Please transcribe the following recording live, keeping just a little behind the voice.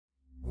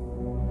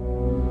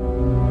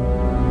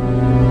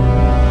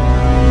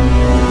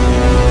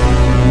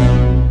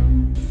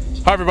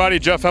everybody,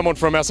 Jeff Hemel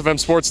from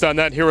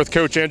SFMSports.net here with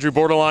Coach Andrew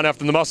Bordelon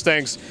after the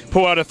Mustangs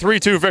pull out a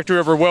 3-2 victory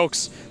over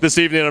Wilkes this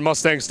evening at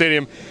Mustang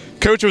Stadium.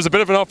 Coach, it was a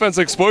bit of an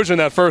offensive explosion in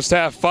that first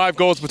half, 5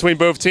 goals between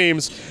both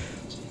teams.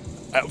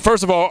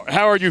 First of all,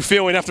 how are you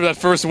feeling after that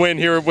first win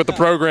here with the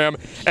program,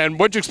 and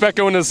what did you expect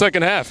going into the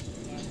second half?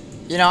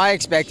 You know, I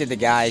expected the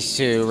guys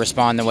to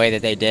respond the way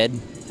that they did.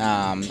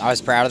 I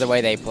was proud of the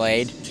way they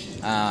played.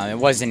 It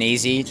wasn't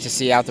easy to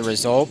see out the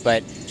result,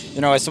 but you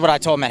know, it's what I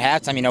told them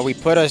at halftime. You know, we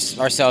put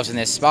ourselves in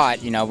this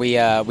spot. You know, we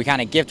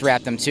kind of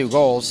gift-wrapped them 2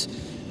 goals.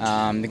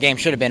 The game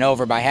should have been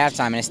over by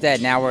halftime, and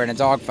instead now we're in a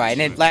dogfight,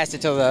 and it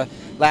lasted till the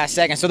last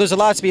second. So there's a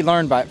lot to be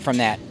learned from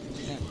that.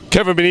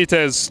 Kevin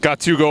Benitez got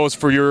 2 goals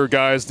for your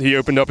guys. He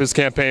opened up his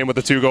campaign with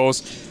the 2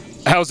 goals.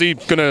 How's he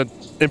going to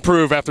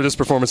improve after this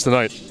performance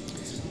tonight?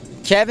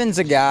 Kevin's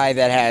a guy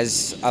that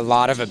has a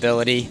lot of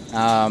ability.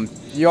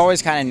 You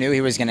always kind of knew he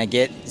was going to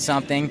get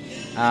something.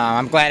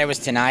 I'm glad it was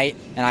tonight,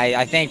 and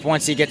I think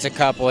once he gets a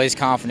couple, his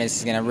confidence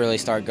is going to really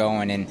start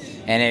going, and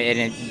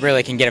it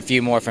really can get a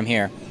few more from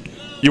here.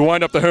 You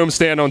wind up the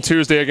homestand on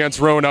Tuesday against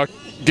Roanoke.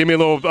 Give me a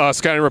little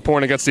scouting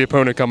report against the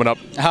opponent coming up.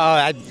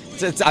 Oh,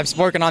 I'm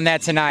working on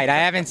that tonight. I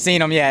haven't seen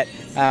them yet,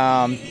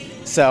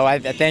 so I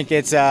think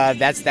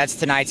that's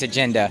tonight's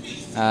agenda.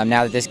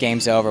 Now that this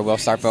game's over, we'll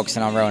start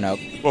focusing on Roanoke.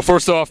 Well,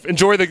 first off,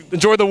 enjoy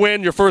the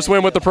win, your first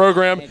win with the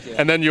program,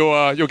 and then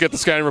you'll get the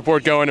scouting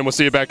report going, and we'll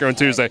see you back here on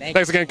Tuesday.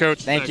 Thanks again,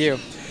 Coach. Thank you.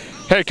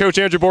 Hey, Coach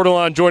Andrew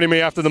Bordelon joining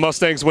me after the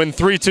Mustangs win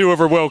 3-2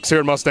 over Wilkes here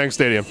at Mustang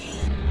Stadium.